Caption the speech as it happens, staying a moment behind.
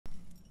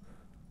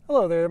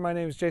Hello there, my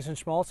name is Jason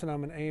Schmaltz and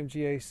I'm an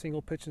AMGA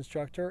single pitch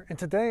instructor, and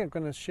today I'm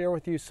going to share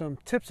with you some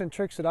tips and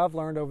tricks that I've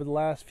learned over the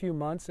last few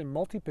months in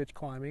multi-pitch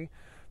climbing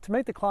to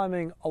make the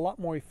climbing a lot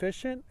more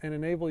efficient and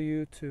enable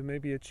you to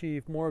maybe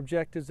achieve more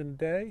objectives in a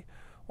day,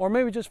 or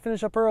maybe just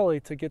finish up early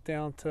to get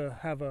down to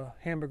have a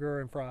hamburger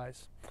and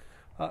fries.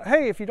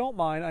 Hey, if you don't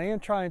mind, I am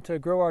trying to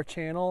grow our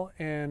channel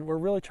and we're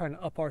really trying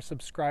to up our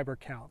subscriber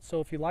count. So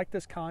if you like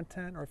this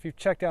content or if you've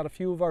checked out a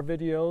few of our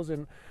videos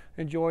and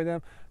enjoy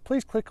them,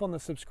 please click on the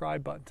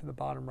subscribe button to the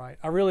bottom right.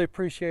 I really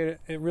appreciate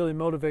it. It really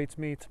motivates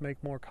me to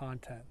make more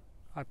content.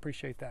 I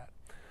appreciate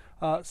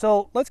that.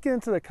 So let's get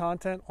into the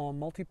content on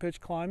multi-pitch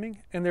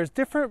climbing, and there's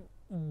different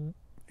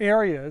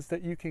areas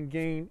that you can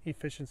gain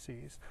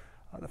efficiencies.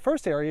 The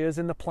first area is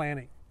in the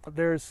planning.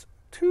 There's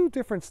two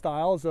different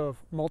styles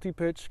of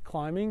multi-pitch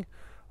climbing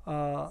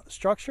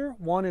structure.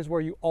 One is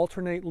where you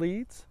alternate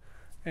leads,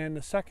 and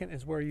the second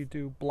is where you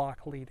do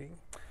block leading.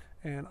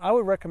 And I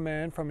would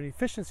recommend, from an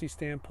efficiency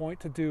standpoint,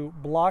 to do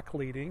block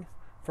leading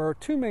for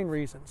two main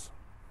reasons.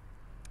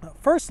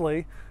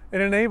 Firstly,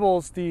 it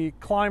enables the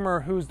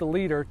climber who's the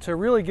leader to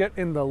really get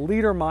in the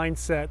leader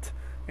mindset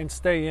and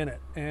stay in it,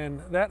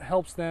 and that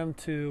helps them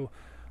to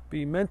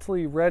be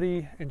mentally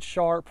ready and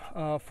sharp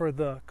for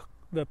the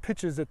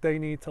pitches that they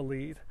need to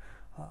lead.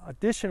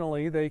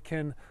 Additionally, they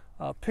can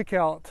pick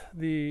out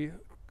the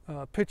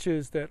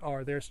pitches that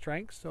are their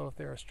strengths. So if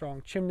they're a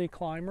strong chimney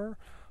climber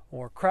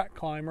or crack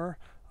climber,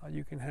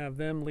 you can have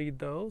them lead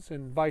those,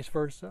 and vice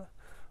versa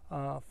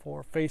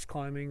for face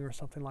climbing or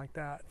something like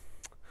that.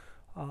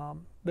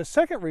 The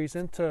second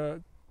reason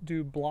to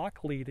do block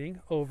leading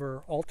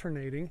over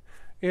alternating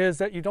is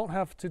that you don't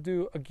have to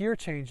do a gear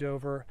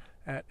changeover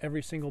at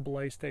every single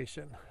belay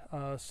station.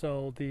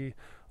 So the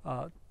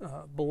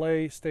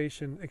belay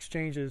station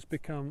exchanges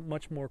become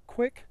much more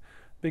quick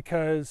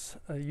because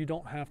you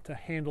don't have to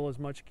handle as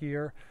much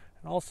gear,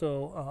 and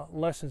also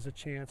lessens the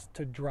chance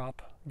to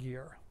drop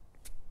gear.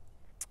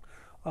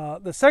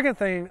 The second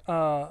thing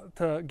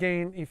to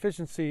gain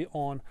efficiency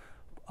on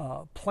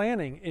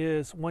planning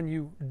is when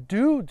you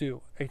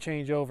do a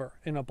changeover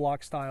in a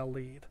block style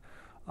lead,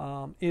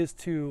 is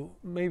to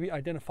maybe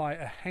identify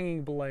a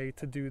hanging belay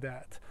to do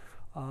that.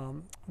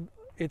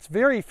 It's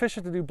very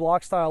efficient to do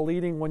block style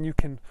leading when you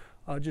can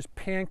just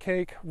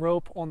pancake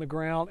rope on the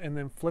ground and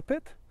then flip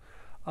it.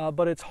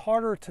 But it's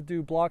harder to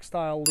do block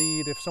style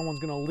lead if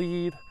someone's going to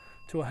lead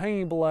to a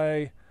hanging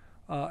belay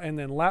and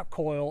then lap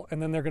coil,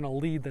 and then they're going to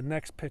lead the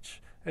next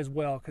pitch as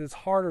well, because it's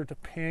harder to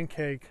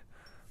pancake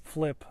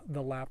flip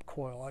the lap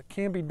coil. It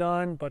can be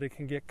done, but it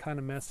can get kind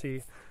of messy.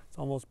 It's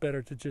almost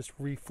better to just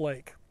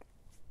reflake.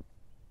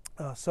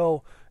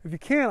 So if you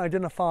can,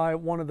 identify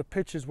one of the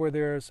pitches where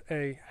there's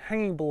a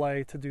hanging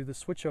belay to do the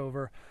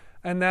switchover,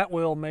 and that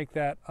will make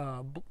that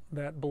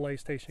belay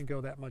station go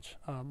that much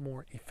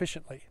more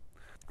efficiently.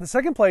 The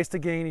second place to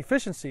gain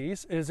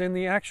efficiencies is in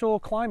the actual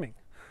climbing.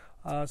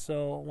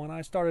 So when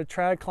I started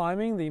trad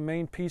climbing, the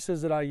main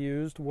pieces that I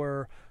used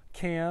were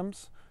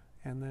cams,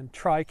 and then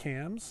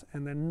tri-cams,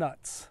 and then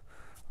nuts.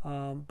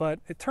 But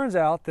it turns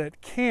out that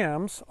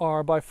cams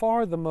are by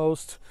far the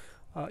most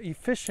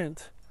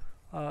efficient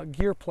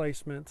gear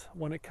placement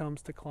when it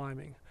comes to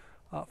climbing.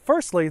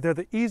 Firstly, they're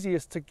the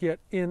easiest to get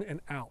in and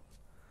out.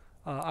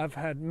 I've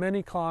had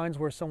many climbs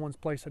where someone's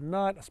placed a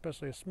nut,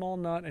 especially a small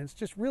nut, and it's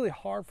just really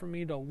hard for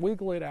me to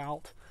wiggle it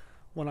out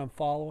when I'm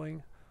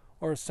following,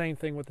 or same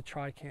thing with the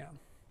tri-cam.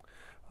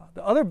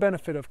 The other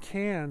benefit of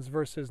cans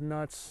versus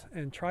nuts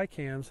and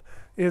tri-cams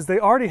is they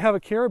already have a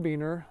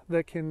carabiner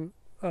that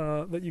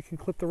you can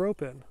clip the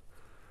rope in.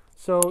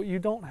 So you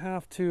don't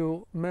have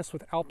to mess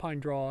with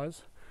alpine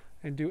draws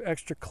and do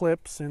extra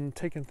clips and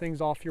taking things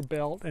off your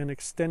belt and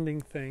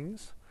extending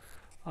things.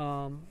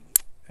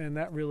 And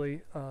that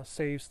really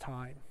saves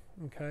time.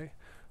 Okay,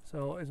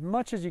 so as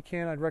much as you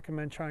can, I'd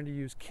recommend trying to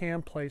use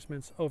cam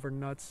placements over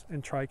nuts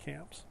and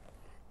tri-cams.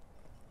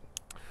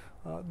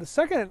 The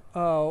second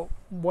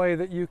way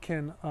that you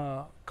can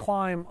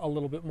climb a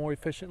little bit more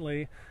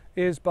efficiently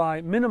is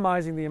by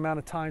minimizing the amount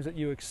of times that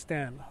you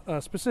extend,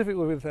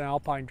 specifically with an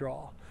alpine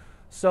draw.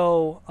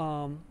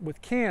 So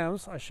with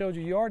cams, I showed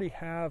you already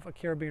have a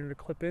carabiner to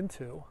clip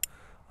into.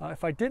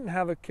 If I didn't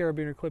have a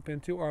carabiner to clip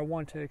into, or I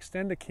want to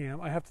extend a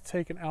cam, I have to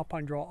take an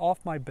alpine draw off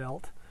my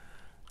belt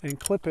and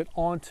clip it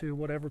onto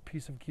whatever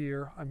piece of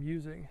gear I'm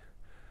using.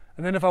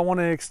 And then if I want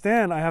to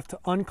extend, I have to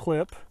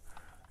unclip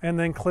and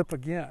then clip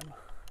again.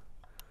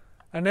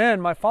 And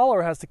then my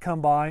follower has to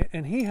come by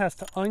and he has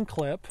to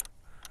unclip,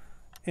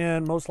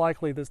 and most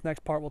likely this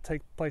next part will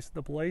take place at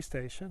the belay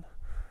station.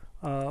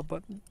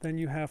 But then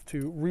you have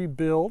to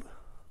rebuild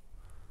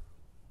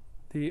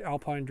the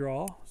alpine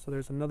draw. So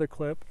there's another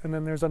clip, and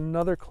then there's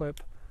another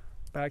clip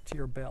back to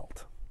your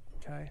belt.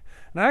 Okay,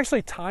 and I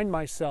actually timed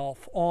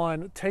myself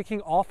on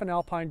taking off an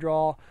alpine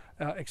draw,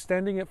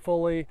 extending it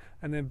fully,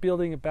 and then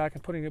building it back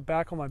and putting it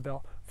back on my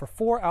belt. For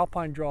 4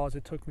 alpine draws,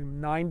 it took me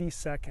 90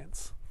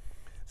 seconds.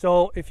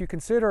 So if you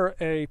consider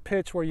a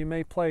pitch where you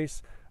may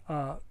place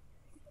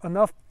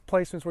enough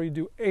placements where you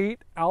do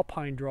 8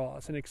 alpine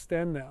draws and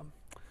extend them,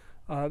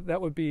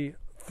 that would be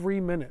 3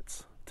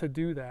 minutes to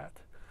do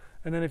that.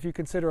 And then if you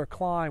consider a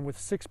climb with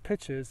 6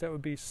 pitches, that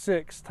would be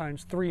 6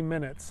 times 3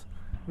 minutes,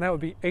 and that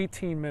would be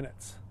 18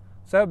 minutes.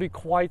 So that would be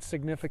quite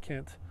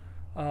significant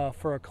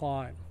for a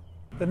climb.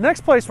 The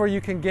next place where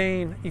you can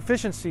gain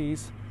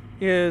efficiencies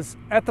is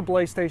at the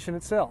belay station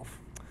itself.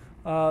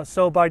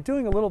 So by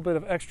doing a little bit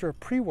of extra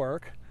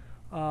pre-work,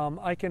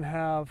 I can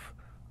have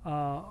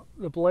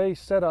the belay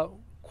set up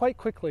quite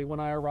quickly when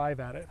I arrive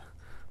at it.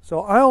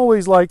 So I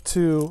always like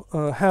to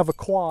have a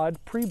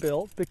quad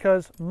pre-built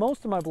because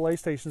most of my belay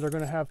stations are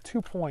going to have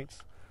 2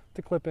 points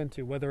to clip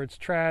into, whether it's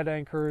trad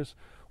anchors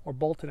or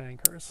bolted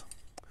anchors.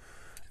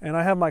 And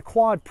I have my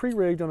quad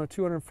pre-rigged on a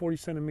 240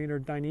 centimeter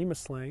Dyneema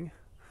sling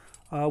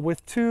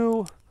with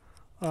 2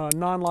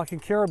 non-locking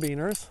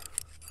carabiners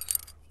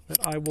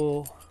that I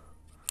will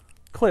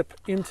clip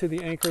into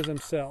the anchors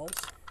themselves.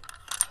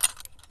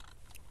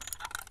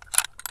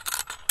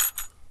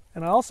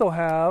 And I also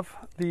have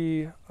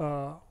the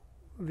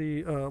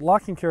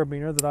locking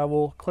carabiner that I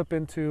will clip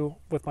into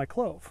with my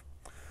clove.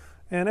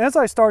 And as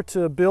I start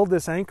to build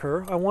this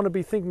anchor, I want to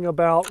be thinking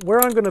about where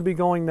I'm going to be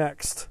going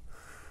next.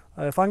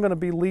 If I'm going to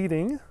be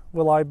leading,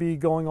 will I be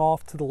going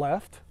off to the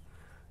left?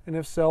 And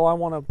if so, I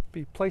want to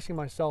be placing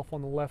myself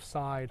on the left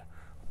side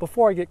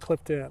before I get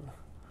clipped in.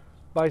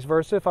 Vice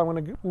versa, if I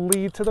want to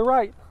lead to the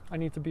right, I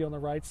need to be on the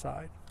right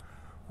side.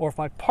 Or if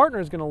my partner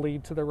is going to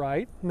lead to the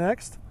right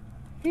next,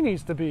 he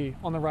needs to be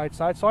on the right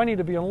side, so I need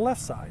to be on the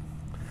left side.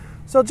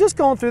 So just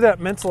going through that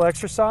mental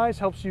exercise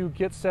helps you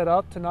get set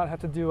up to not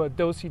have to do a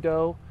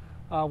do-si-do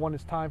when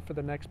it's time for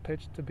the next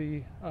pitch to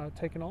be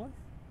taken on.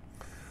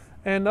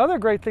 And the other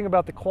great thing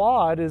about the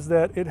quad is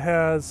that it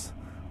has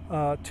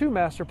 2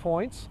 master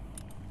points.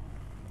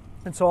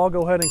 And so I'll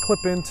go ahead and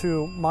clip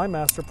into my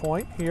master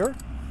point here.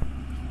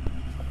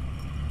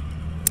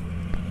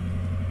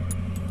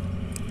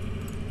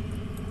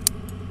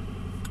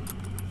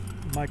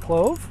 My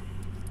clove.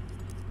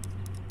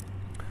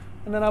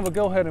 And then I will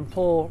go ahead and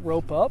pull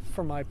rope up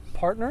from my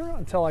partner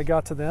until I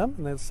got to them,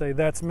 and then say,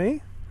 that's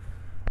me.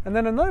 And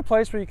then another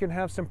place where you can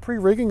have some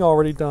pre-rigging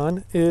already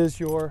done is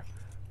your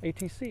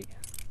ATC.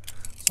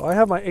 So I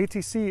have my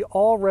ATC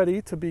all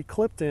ready to be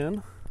clipped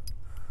in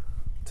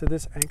to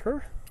this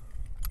anchor.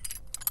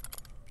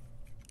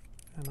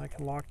 And I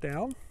can lock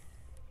down.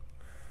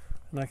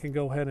 And I can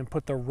go ahead and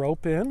put the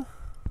rope in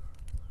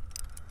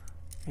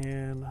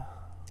and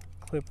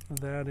clip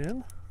that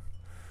in.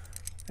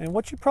 And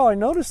what you probably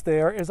noticed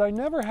there is I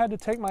never had to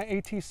take my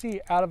ATC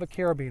out of a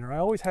carabiner. I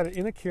always had it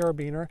in a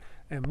carabiner,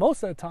 and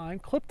most of the time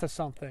clipped to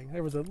something.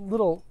 There was a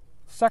little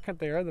second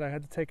there that I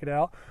had to take it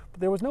out,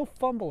 but there was no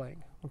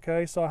fumbling.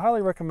 Okay, so I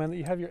highly recommend that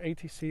you have your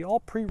ATC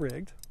all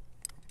pre-rigged.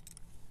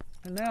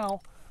 And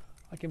now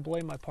I can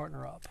belay my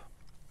partner up.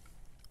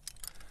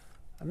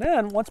 And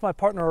then once my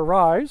partner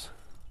arrives,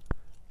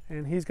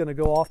 and he's going to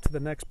go off to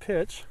the next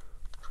pitch.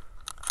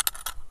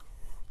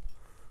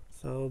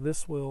 So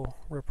this will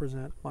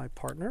represent my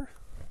partner.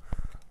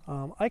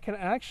 I can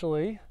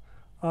actually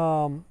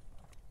go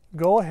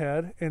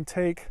ahead and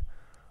take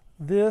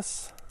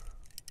this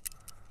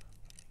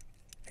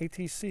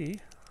ATC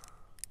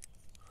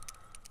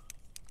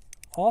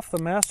off the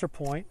master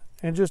point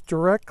and just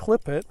direct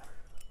clip it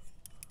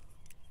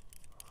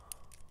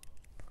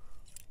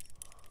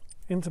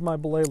into my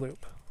belay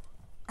loop.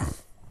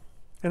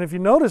 And if you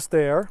notice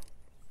there,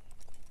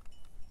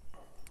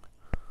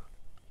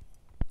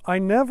 I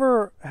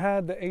never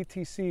had the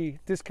ATC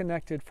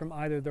disconnected from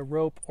either the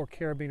rope or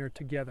carabiner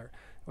together.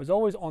 It was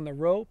always on the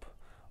rope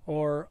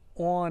or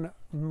on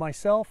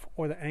myself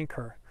or the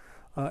anchor.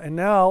 And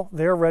now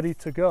they're ready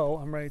to go.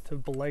 I'm ready to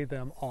belay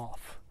them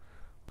off.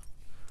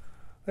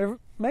 There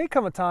may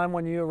come a time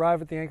when you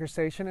arrive at the anchor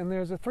station and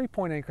there's a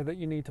 3-point anchor that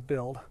you need to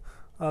build.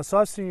 So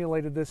I've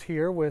simulated this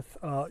here with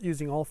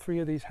using all 3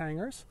 of these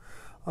hangers.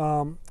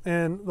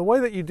 And the way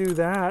that you do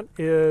that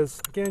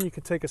is, again, you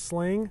could take a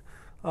sling,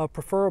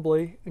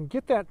 preferably, and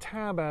get that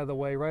tab out of the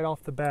way right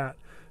off the bat.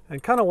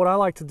 And kind of what I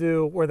like to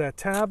do where that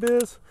tab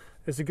is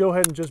to go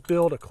ahead and just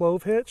build a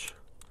clove hitch,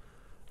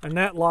 and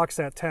that locks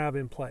that tab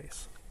in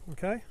place.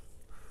 Okay?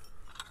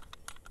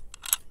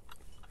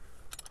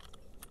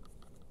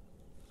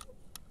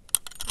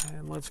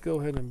 And let's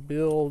go ahead and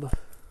build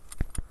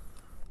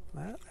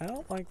that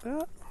out like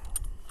that.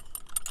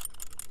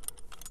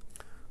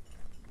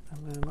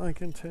 And then I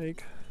can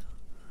take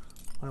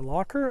my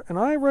locker, and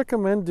I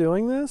recommend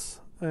doing this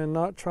and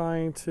not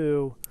trying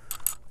to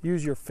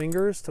use your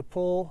fingers to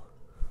pull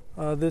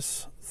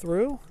this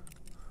through.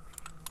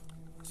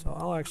 So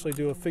I'll actually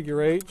do a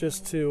figure 8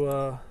 just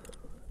to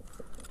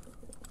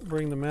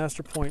bring the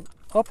master point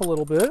up a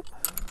little bit.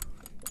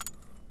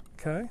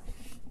 Okay.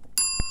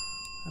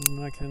 And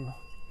then I can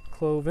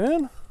clove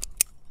in.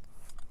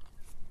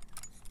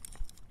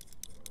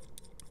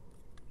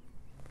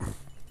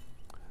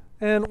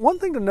 And one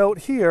thing to note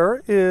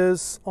here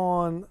is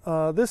on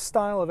this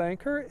style of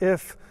anchor,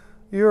 if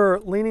you're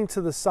leaning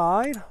to the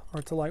side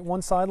or to like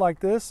one side like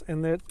this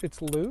and that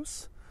it's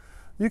loose,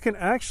 you can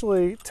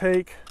actually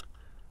take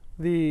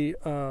the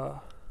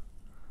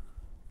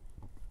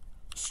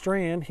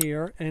strand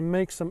here and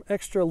make some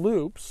extra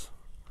loops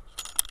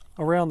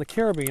around the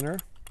carabiner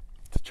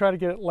to try to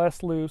get it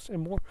less loose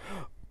and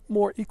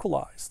more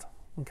equalized.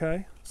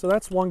 Okay, so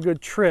that's one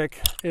good trick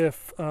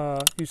if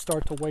you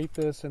start to weight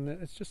this and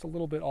it's just a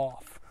little bit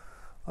off.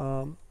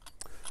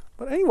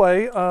 But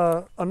anyway,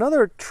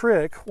 another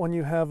trick when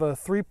you have a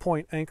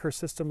 3-point anchor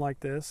system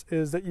like this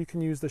is that you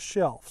can use the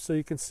shelf. So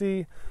you can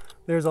see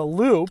there's a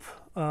loop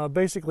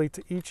basically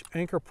to each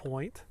anchor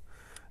point.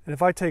 And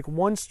if I take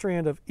one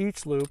strand of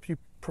each loop, you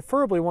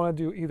preferably want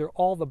to do either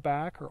all the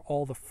back or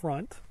all the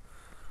front.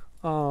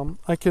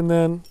 I can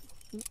then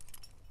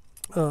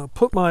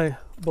put my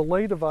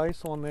belay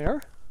device on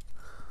there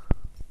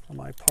for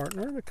my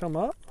partner to come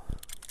up.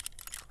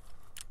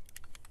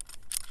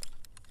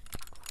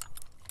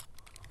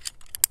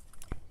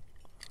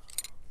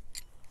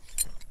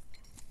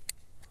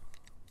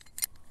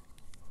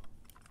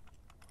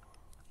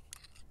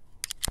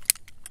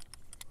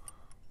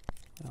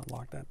 I'll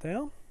lock that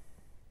down.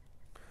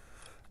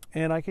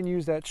 And I can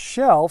use that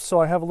shelf so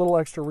I have a little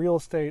extra real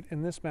estate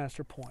in this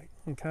master point,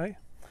 okay?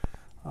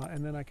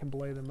 And then I can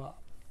belay them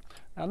up.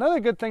 Now, another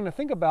good thing to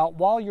think about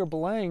while you're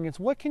belaying is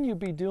what can you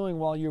be doing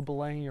while you're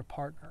belaying your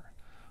partner?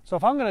 So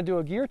if I'm going to do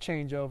a gear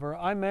changeover,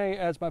 I may,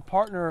 as my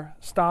partner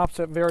stops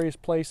at various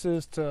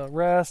places to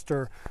rest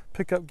or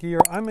pick up gear,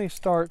 I may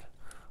start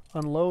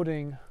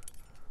unloading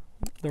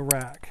the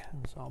rack.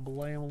 And so I'll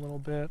belay them a little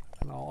bit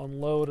and I'll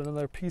unload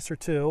another piece or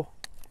two.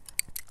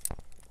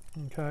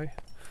 Okay,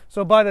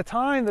 so by the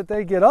time that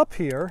they get up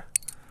here,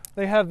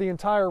 they have the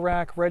entire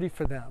rack ready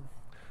for them.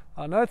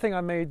 Another thing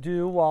I may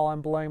do while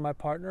I'm belaying my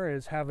partner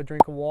is have a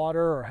drink of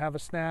water or have a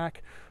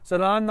snack so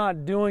that I'm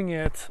not doing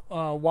it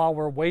while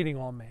we're waiting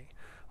on me.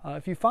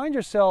 If you find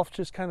yourself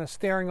just kind of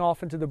staring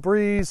off into the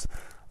breeze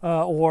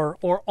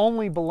or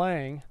only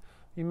belaying,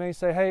 you may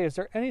say, hey, is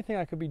there anything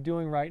I could be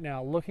doing right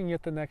now, looking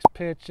at the next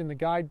pitch in the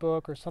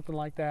guidebook or something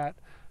like that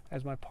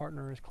as my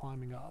partner is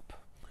climbing up.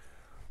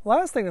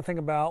 Last thing to think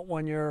about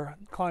when you're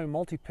climbing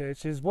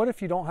multi-pitch is what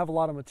if you don't have a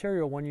lot of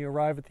material when you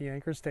arrive at the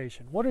anchor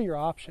station? What are your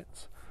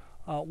options?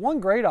 One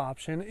great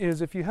option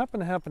is if you happen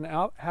to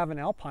have an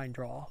alpine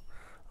draw,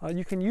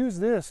 you can use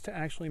this to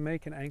actually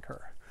make an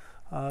anchor.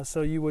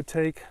 So you would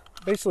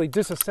basically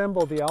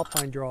disassemble the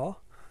alpine draw,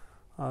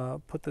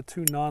 put the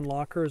two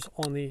non-lockers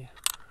on the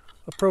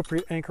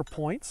appropriate anchor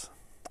points,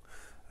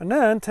 and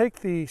then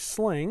take the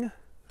sling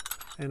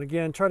and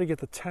again try to get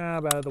the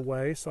tab out of the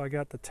way. So I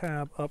got the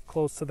tab up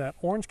close to that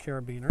orange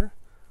carabiner.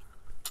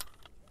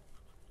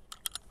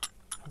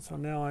 And so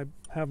now I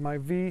have my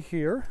V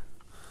here.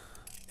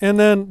 And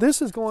then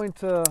this is going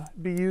to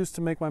be used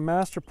to make my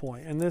master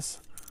point. And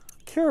this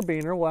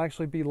carabiner will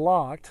actually be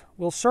locked,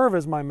 will serve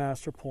as my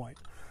master point.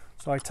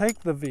 So I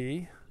take the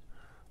V,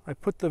 I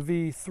put the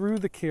V through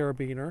the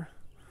carabiner,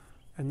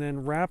 and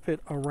then wrap it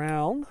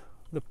around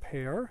the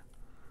pair,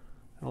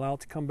 and allow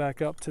it to come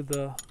back up to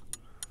the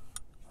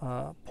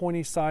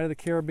pointy side of the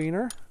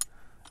carabiner,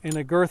 and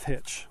a girth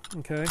hitch,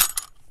 okay?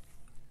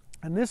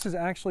 And this is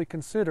actually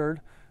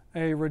considered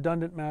a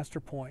redundant master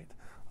point.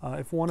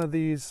 If one of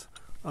these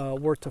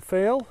were to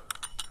fail,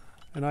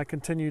 and I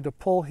continue to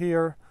pull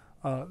here,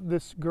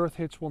 this girth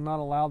hitch will not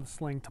allow the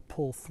sling to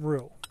pull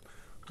through,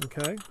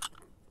 okay?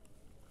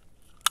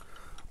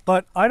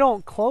 But I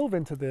don't clove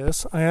into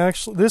this.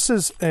 This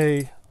is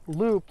a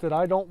loop that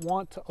I don't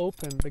want to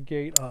open the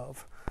gate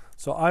of.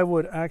 So I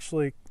would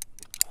actually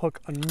hook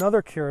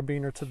another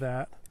carabiner to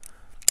that,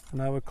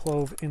 and I would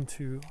clove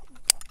into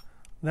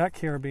that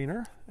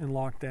carabiner and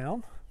lock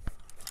down,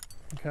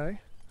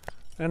 okay?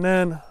 And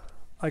then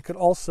I could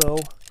also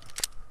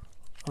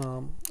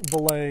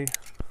belay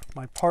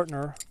my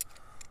partner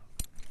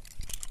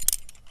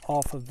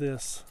off of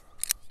this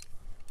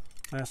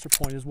master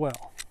point as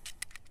well.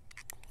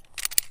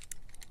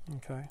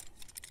 Okay,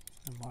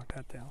 and lock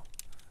that down.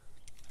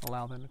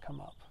 Allow them to come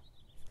up.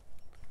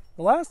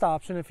 The last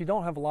option, if you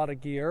don't have a lot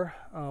of gear,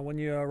 when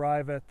you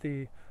arrive at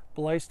the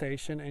belay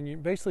station,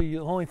 and basically the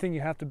only thing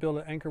you have to build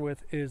an anchor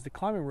with is the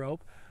climbing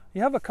rope,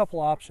 you have a couple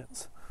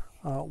options.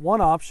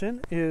 One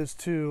option is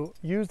to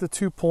use the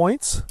 2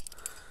 points.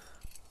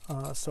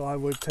 So I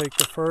would take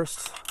the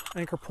first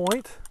anchor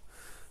point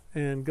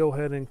and go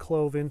ahead and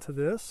clove into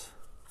this.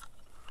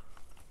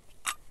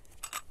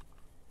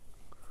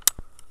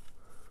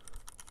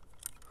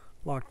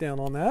 Lock down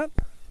on that.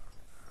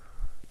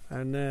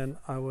 And then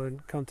I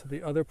would come to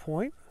the other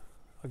point.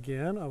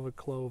 Again, I would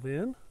clove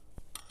in.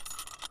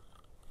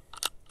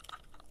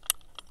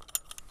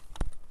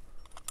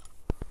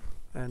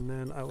 And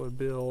then I would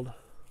build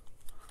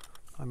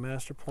my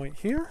master point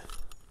here.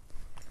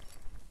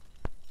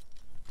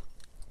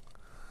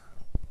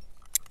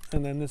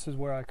 And then this is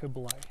where I could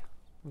belay,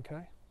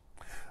 okay?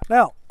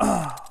 Now,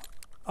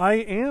 I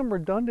am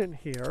redundant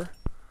here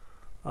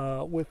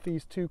with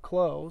these 2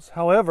 cloves.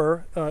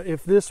 However,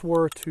 if this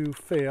were to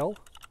fail,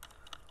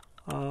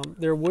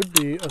 there would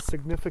be a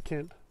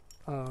significant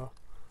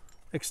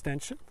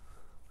extension.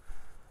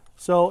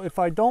 So if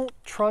I don't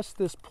trust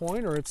this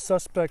point or it's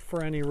suspect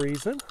for any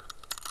reason,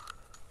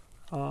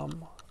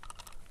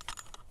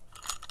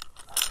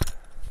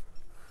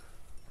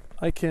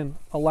 I can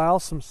allow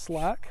some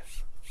slack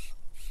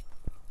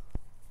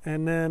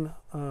and then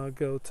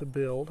go to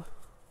build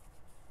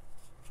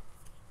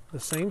the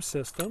same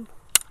system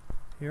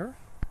here.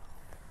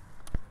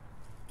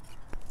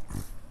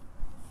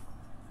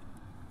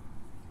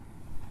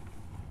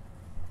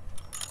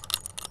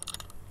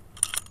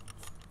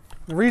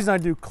 The reason I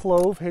do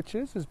clove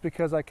hitches is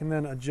because I can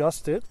then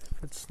adjust it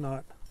if it's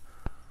not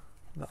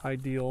the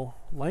ideal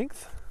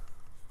length.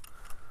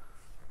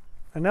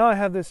 And now I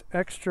have this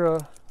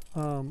extra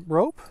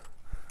rope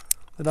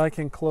that I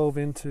can clove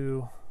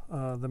into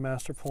the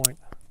master point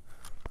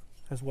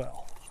as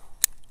well.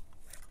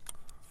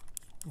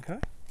 Okay?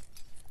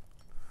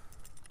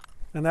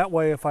 And that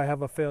way, if I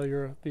have a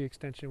failure, the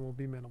extension will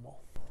be minimal.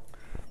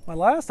 My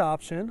last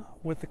option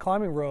with the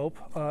climbing rope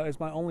as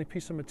my only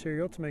piece of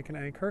material to make an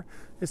anchor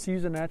is to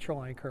use a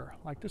natural anchor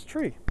like this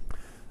tree.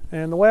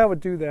 And the way I would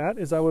do that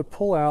is I would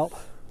pull out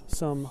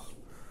some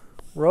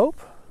rope,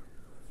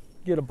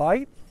 get a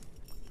bite,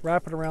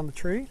 wrap it around the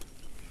tree,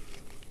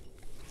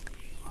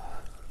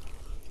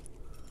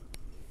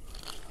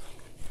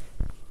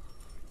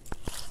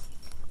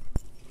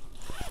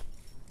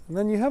 and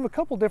then you have a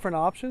couple different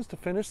options to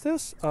finish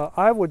this.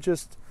 I would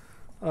just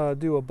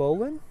do a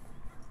bowline.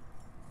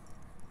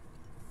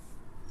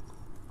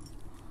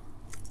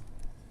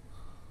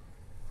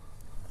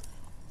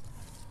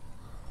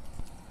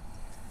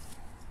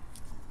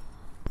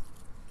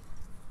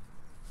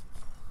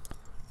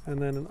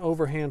 And then an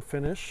overhand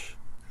finish,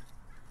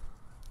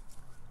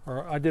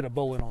 or I did a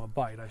bowline on a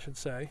bite, I should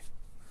say,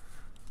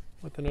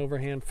 with an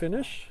overhand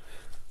finish.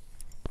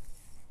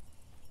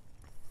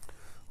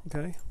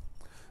 Okay.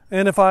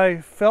 And if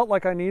I felt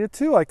like I needed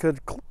to, I could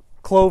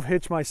clove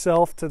hitch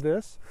myself to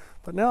this.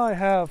 But now I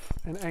have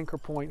an anchor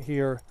point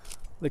here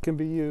that can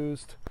be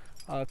used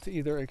to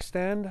either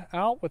extend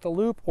out with a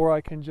loop, or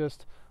I can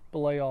just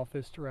belay off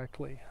this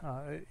directly.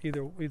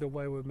 Either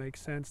way would make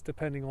sense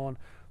depending on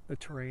the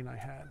terrain I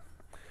had.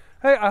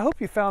 Hey, I hope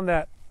you found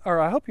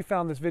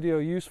this video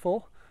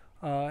useful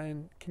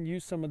and can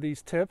use some of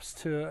these tips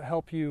to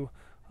help you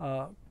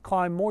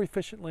climb more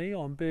efficiently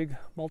on big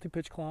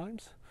multi-pitch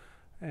climbs,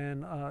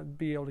 and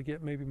be able to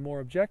get maybe more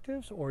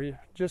objectives, or you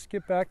just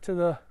get back to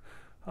the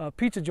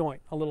pizza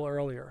joint a little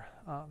earlier.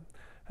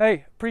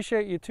 Hey,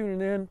 appreciate you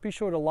tuning in. Be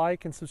sure to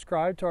like and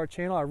subscribe to our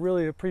channel. I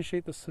really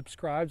appreciate the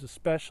subscribes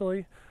especially.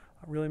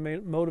 It really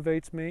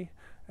motivates me.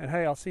 And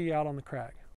hey, I'll see you out on the crag.